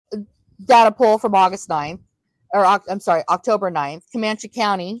data pull from August 9th, or I'm sorry, October 9th, Comanche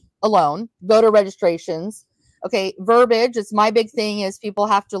County alone, voter registrations. Okay, verbiage, it's my big thing is people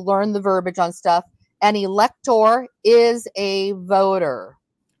have to learn the verbiage on stuff. An elector is a voter.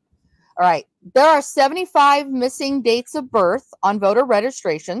 All right, there are 75 missing dates of birth on voter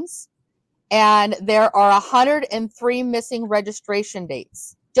registrations, and there are 103 missing registration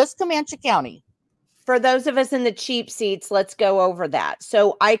dates. Just Comanche County. For those of us in the cheap seats, let's go over that.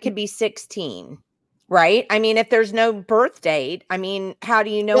 So I could be 16, right? I mean, if there's no birth date, I mean, how do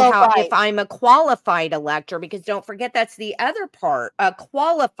you know if I'm a qualified elector? Because don't forget, that's the other part, a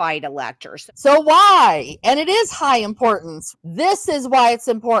qualified elector. So why? And it is high importance. This is why it's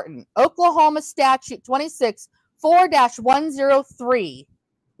important. Oklahoma Statute 26-4-103.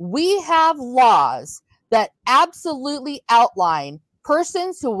 We have laws that absolutely outline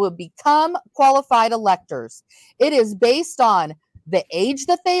persons who will become qualified electors. It is based on the age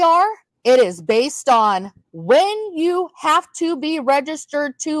that they are. It is based on when you have to be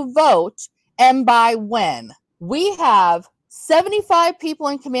registered to vote and by when. We have 75 people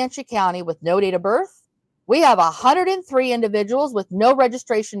in Comanche County with no date of birth. We have 103 individuals with no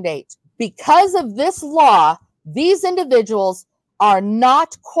registration date. Because of this law, these individuals are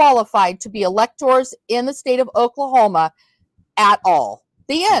not qualified to be electors in the state of Oklahoma at all.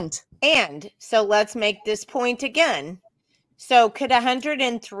 The end. And so let's make this point again. So could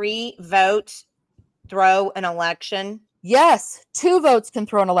 103 votes throw an election? Yes, 2 votes can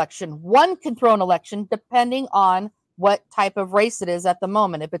throw an election. 1 can throw an election depending on what type of race it is at the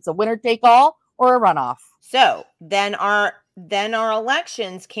moment. If it's a winner take all or a runoff. So then our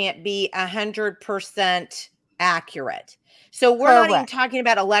elections can't be 100% accurate. So we're not even talking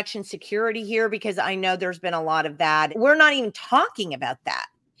about election security here, because I know there's been a lot of that. We're not even talking about that.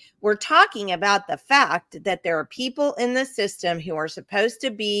 We're talking about the fact that there are people in the system who are supposed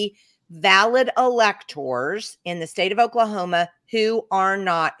to be valid electors in the state of Oklahoma who are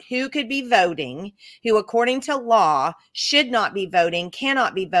not, who could be voting, who according to law should not be voting,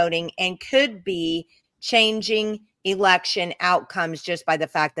 cannot be voting, and could be changing election outcomes just by the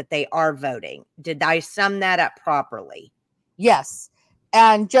fact that they are voting. Did I sum that up properly? Yes.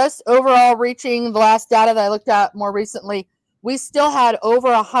 And just overall reaching the last data that I looked at more recently, we still had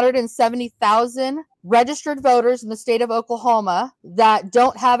over 170,000 registered voters in the state of Oklahoma that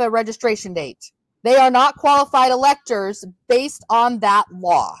don't have a registration date. They are not qualified electors based on that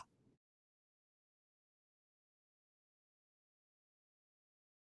law.